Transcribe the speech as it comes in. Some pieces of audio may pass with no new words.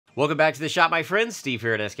Welcome back to the shop, my friends. Steve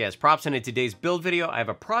here at SKS Props, and in today's build video, I have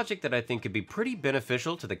a project that I think could be pretty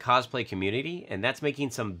beneficial to the cosplay community, and that's making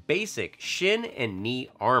some basic shin and knee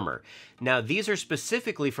armor. Now, these are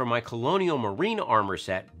specifically for my Colonial Marine armor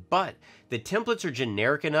set, but the templates are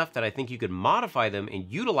generic enough that I think you could modify them and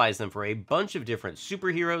utilize them for a bunch of different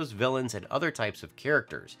superheroes, villains, and other types of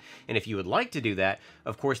characters. And if you would like to do that,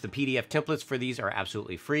 of course, the PDF templates for these are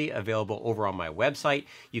absolutely free, available over on my website.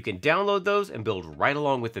 You can download those and build right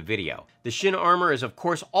along with the video. The shin armor is, of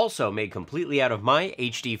course, also made completely out of my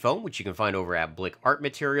HD foam, which you can find over at Blick Art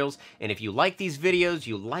Materials. And if you like these videos,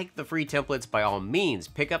 you like the free templates, by all means,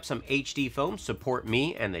 pick up some HD foam, support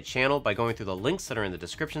me and the channel by going through the links that are in the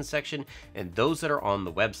description section and those that are on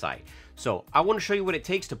the website. So I want to show you what it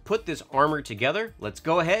takes to put this armor together. Let's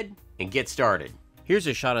go ahead and get started. Here's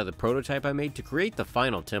a shot of the prototype I made to create the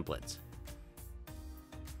final templates.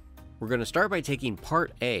 We're going to start by taking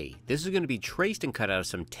part A. This is going to be traced and cut out of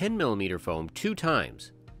some 10mm foam 2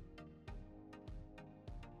 times.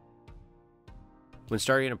 When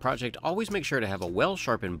starting a project, always make sure to have a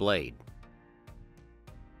well-sharpened blade.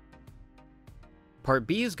 Part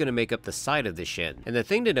B is going to make up the side of the shin, and the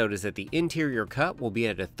thing to note is that the interior cut will be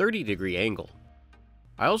at a 30-degree angle.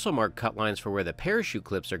 I also marked cut lines for where the parachute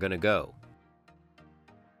clips are going to go.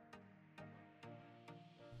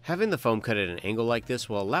 Having the foam cut at an angle like this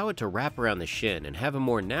will allow it to wrap around the shin and have a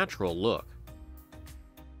more natural look.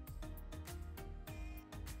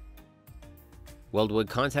 Weldwood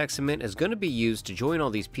contact cement is going to be used to join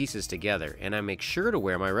all these pieces together, and I make sure to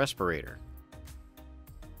wear my respirator.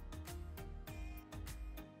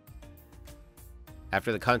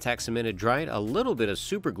 After the contact cement had dried, a little bit of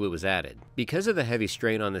super glue is added. Because of the heavy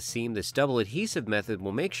strain on the seam, this double adhesive method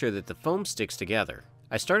will make sure that the foam sticks together.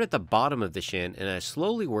 I start at the bottom of the shin and I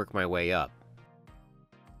slowly work my way up.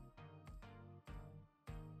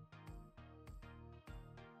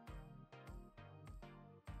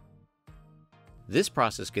 This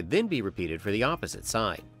process could then be repeated for the opposite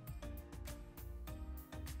side.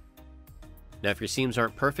 Now, if your seams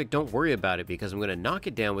aren't perfect, don't worry about it because I'm going to knock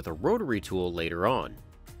it down with a rotary tool later on.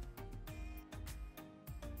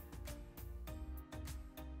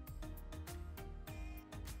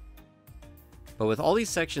 But with all these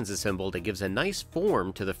sections assembled, it gives a nice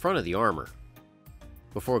form to the front of the armor.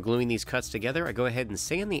 Before gluing these cuts together, I go ahead and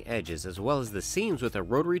sand the edges as well as the seams with a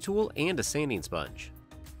rotary tool and a sanding sponge.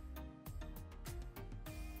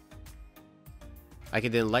 I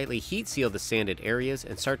can then lightly heat seal the sanded areas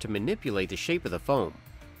and start to manipulate the shape of the foam.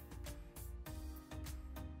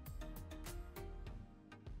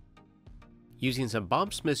 Using some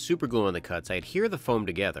Bob Smith superglue on the cuts, I adhere the foam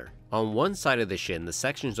together. On one side of the shin, the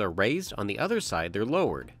sections are raised, on the other side, they're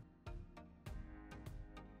lowered.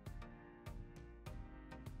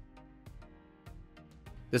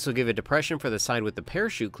 This will give a depression for the side with the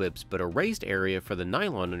parachute clips, but a raised area for the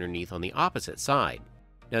nylon underneath on the opposite side.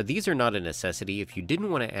 Now, these are not a necessity if you didn't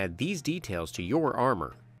want to add these details to your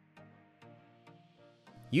armor.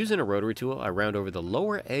 Using a rotary tool, I round over the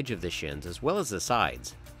lower edge of the shins as well as the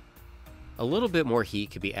sides. A little bit more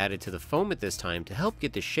heat could be added to the foam at this time to help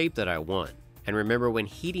get the shape that I want. And remember, when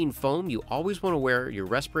heating foam, you always want to wear your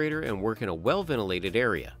respirator and work in a well-ventilated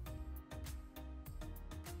area.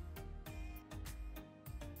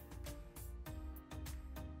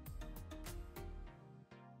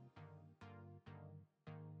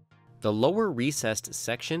 The lower recessed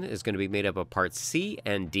section is going to be made up of parts C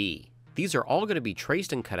and D. These are all going to be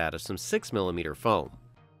traced and cut out of some 6mm foam.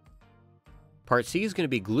 Part C is going to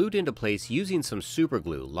be glued into place using some super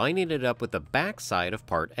glue, lining it up with the back side of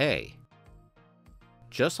part A.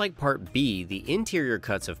 Just like part B, the interior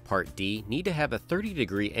cuts of part D need to have a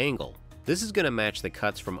 30-degree angle. This is going to match the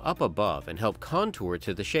cuts from up above and help contour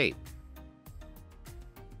to the shape.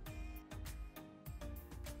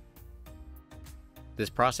 This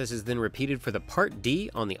process is then repeated for the part D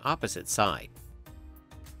on the opposite side.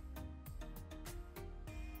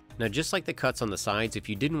 Now, just like the cuts on the sides, if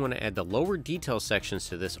you didn't want to add the lower detail sections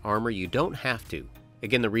to this armor, you don't have to.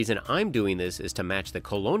 Again, the reason I'm doing this is to match the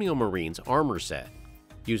Colonial Marines armor set.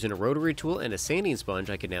 Using a rotary tool and a sanding sponge,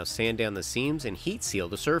 I can now sand down the seams and heat seal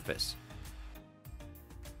the surface.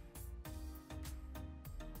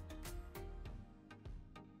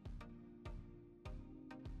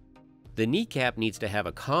 The kneecap needs to have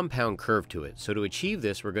a compound curve to it, so to achieve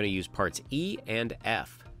this, we're going to use parts E and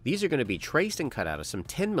F. These are going to be traced and cut out of some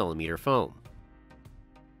 10mm foam.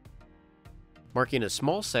 Marking a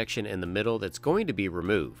small section in the middle that's going to be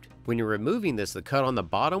removed. When you're removing this, the cut on the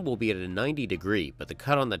bottom will be at a 90°, but the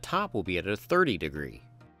cut on the top will be at a 30°.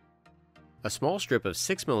 A small strip of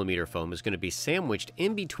 6mm foam is going to be sandwiched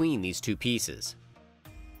in between these two pieces.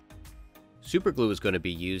 Super glue is going to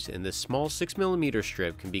be used, and this small 6mm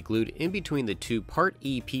strip can be glued in between the two Part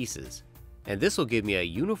E pieces, and this will give me a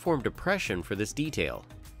uniform depression for this detail.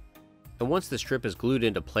 And once the strip is glued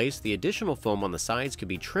into place, the additional foam on the sides can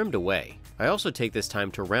be trimmed away. I also take this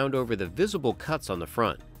time to round over the visible cuts on the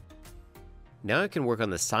front. Now I can work on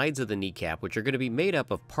the sides of the kneecap, which are going to be made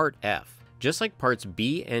up of Part F. Just like parts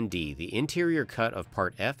B and D, the interior cut of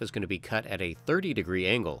Part F is going to be cut at a 30-degree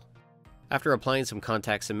angle. After applying some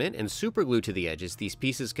contact cement and super glue to the edges, these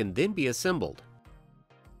pieces can then be assembled.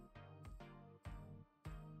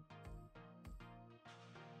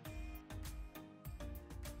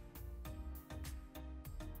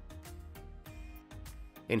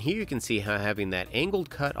 And here you can see how having that angled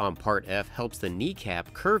cut on Part F helps the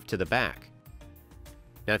kneecap curve to the back.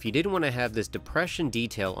 Now, if you didn't want to have this depression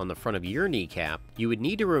detail on the front of your kneecap, you would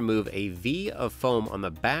need to remove a V of foam on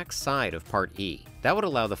the back side of Part E. That would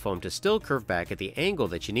allow the foam to still curve back at the angle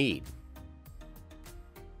that you need.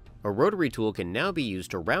 A rotary tool can now be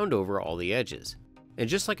used to round over all the edges. And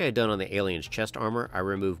just like I had done on the alien's chest armor, I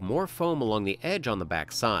remove more foam along the edge on the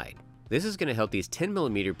back side. This is going to help these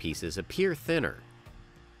 10mm pieces appear thinner.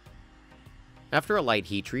 After a light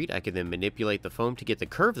heat treat, I can then manipulate the foam to get the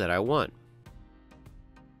curve that I want.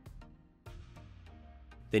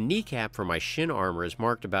 The kneecap for my shin armor is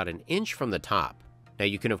marked about an inch from the top. Now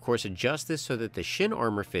you can of course adjust this so that the shin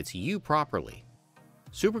armor fits you properly.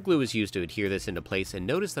 Super glue is used to adhere this into place, and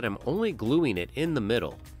notice that I'm only gluing it in the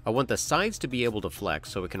middle. I want the sides to be able to flex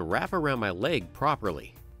so it can wrap around my leg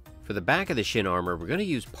properly. For the back of the shin armor, we're going to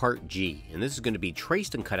use Part G, and this is going to be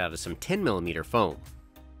traced and cut out of some 10mm foam.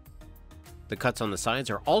 The cuts on the sides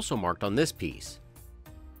are also marked on this piece.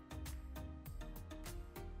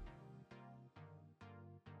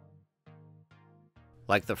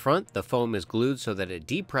 Like the front, the foam is glued so that it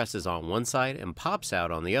depresses on one side and pops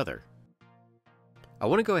out on the other. I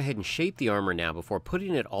want to go ahead and shape the armor now before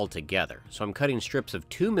putting it all together, so I'm cutting strips of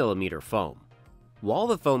 2mm foam. While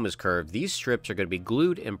the foam is curved, these strips are going to be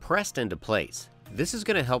glued and pressed into place. This is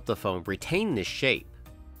going to help the foam retain this shape.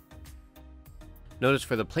 Notice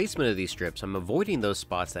for the placement of these strips, I'm avoiding those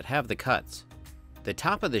spots that have the cuts. The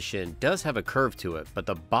top of the shin does have a curve to it, but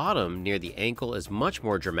the bottom near the ankle is much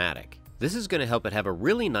more dramatic. This is going to help it have a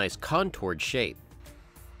really nice contoured shape.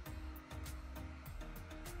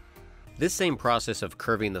 This same process of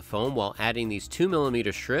curving the foam while adding these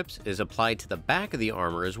 2mm strips is applied to the back of the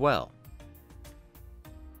armor as well.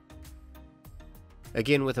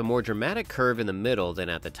 Again, with a more dramatic curve in the middle than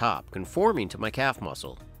at the top, conforming to my calf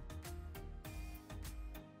muscle.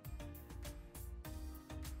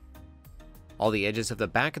 All the edges of the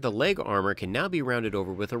back of the leg armor can now be rounded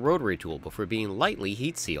over with a rotary tool before being lightly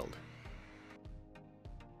heat sealed.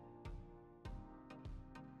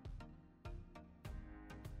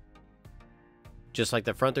 Just like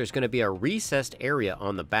the front, there's going to be a recessed area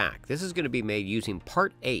on the back. This is going to be made using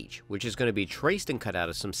Part H, which is going to be traced and cut out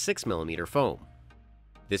of some 6mm foam.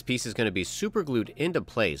 This piece is going to be super glued into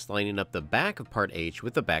place, lining up the back of Part H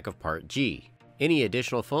with the back of Part G. Any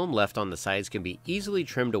additional foam left on the sides can be easily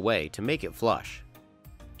trimmed away to make it flush.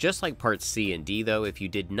 Just like Parts C and D though, if you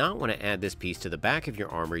did not want to add this piece to the back of your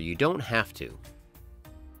armor, you don't have to.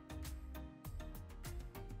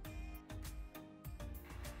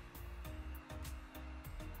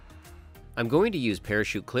 I'm going to use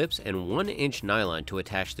parachute clips and 1-inch nylon to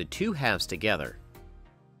attach the two halves together.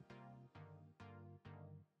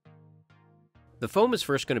 The foam is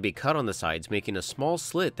first going to be cut on the sides, making a small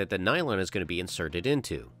slit that the nylon is going to be inserted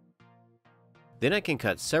into. Then I can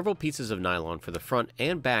cut several pieces of nylon for the front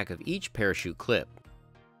and back of each parachute clip.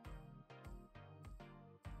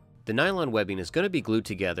 The nylon webbing is going to be glued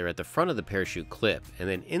together at the front of the parachute clip and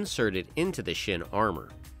then inserted into the shin armor.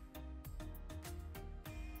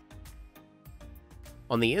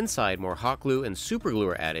 On the inside, more hot glue and super glue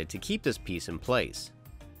are added to keep this piece in place.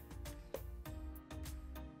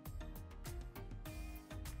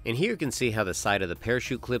 And here you can see how the side of the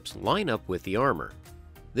parachute clips line up with the armor.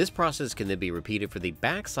 This process can then be repeated for the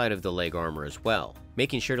back side of the leg armor as well,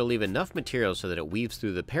 making sure to leave enough material so that it weaves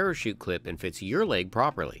through the parachute clip and fits your leg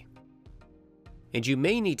properly. And you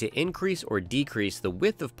may need to increase or decrease the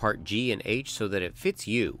width of Part G and H so that it fits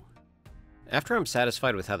you. After I'm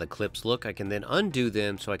satisfied with how the clips look, I can then undo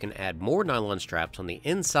them so I can add more nylon straps on the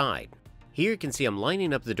inside. Here you can see I'm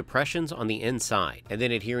lining up the depressions on the inside, and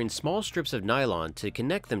then adhering small strips of nylon to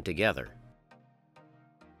connect them together.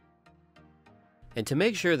 And to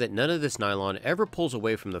make sure that none of this nylon ever pulls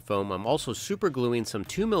away from the foam, I'm also super gluing some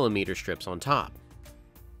 2mm strips on top.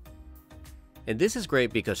 And this is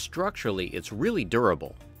great because structurally it's really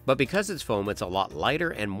durable, but because it's foam, it's a lot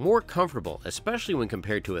lighter and more comfortable, especially when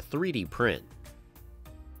compared to a 3D print.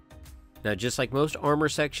 Now, just like most armor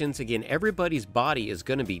sections, again, everybody's body is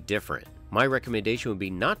going to be different. My recommendation would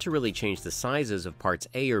be not to really change the sizes of parts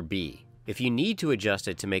A or B. If you need to adjust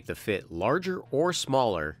it to make the fit larger or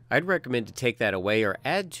smaller, I'd recommend to take that away or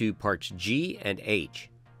add to parts G and H.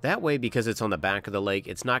 That way, because it's on the back of the leg,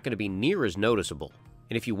 it's not going to be near as noticeable.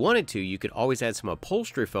 And if you wanted to, you could always add some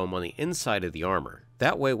upholstery foam on the inside of the armor.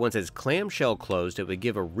 That way, once it's clamshell closed, it would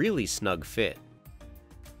give a really snug fit.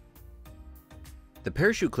 The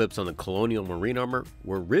parachute clips on the Colonial Marine armor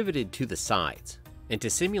were riveted to the sides. And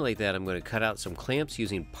to simulate that, I'm going to cut out some clamps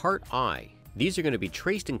using part I. These are going to be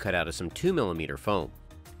traced and cut out of some 2mm foam.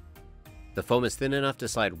 The foam is thin enough to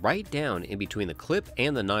slide right down in between the clip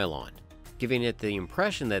and the nylon, giving it the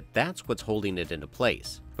impression that that's what's holding it into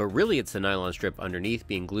place. But really it's the nylon strip underneath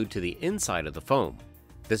being glued to the inside of the foam.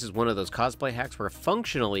 This is one of those cosplay hacks where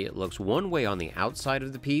functionally it looks one way on the outside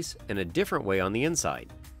of the piece and a different way on the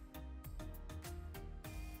inside.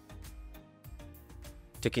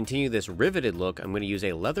 To continue this riveted look, I'm going to use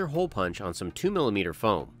a leather hole punch on some 2mm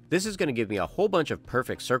foam. This is going to give me a whole bunch of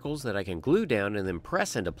perfect circles that I can glue down and then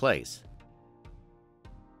press into place.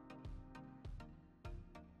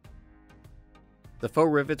 The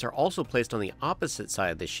faux rivets are also placed on the opposite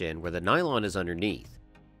side of the shin where the nylon is underneath.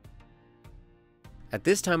 At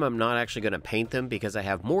this time I'm not actually going to paint them because I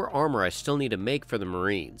have more armor I still need to make for the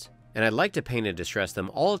Marines, and I'd like to paint and distress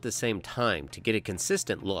them all at the same time to get a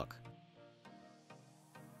consistent look.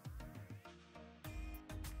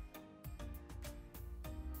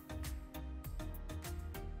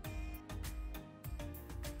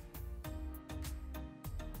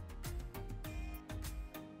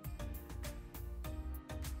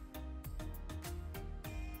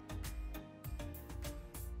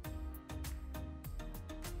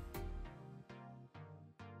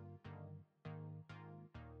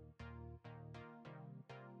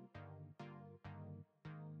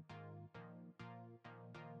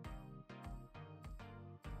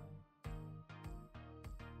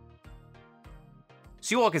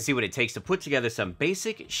 So you all can see what it takes to put together some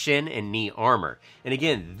basic shin and knee armor. And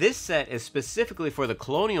again, this set is specifically for the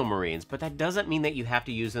Colonial Marines, but that doesn't mean that you have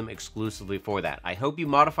to use them exclusively for that. I hope you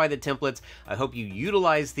modify the templates. I hope you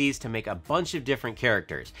utilize these to make a bunch of different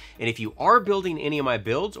characters. And if you are building any of my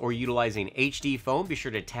builds or utilizing HD foam, be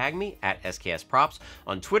sure to tag me at SKS Props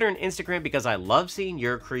on Twitter and Instagram because I love seeing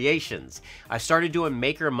your creations. I started doing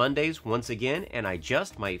Maker Mondays once again, and I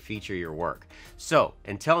just might feature your work. So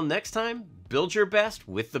until next time, build your best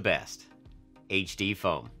with the best. HD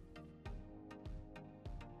Foam.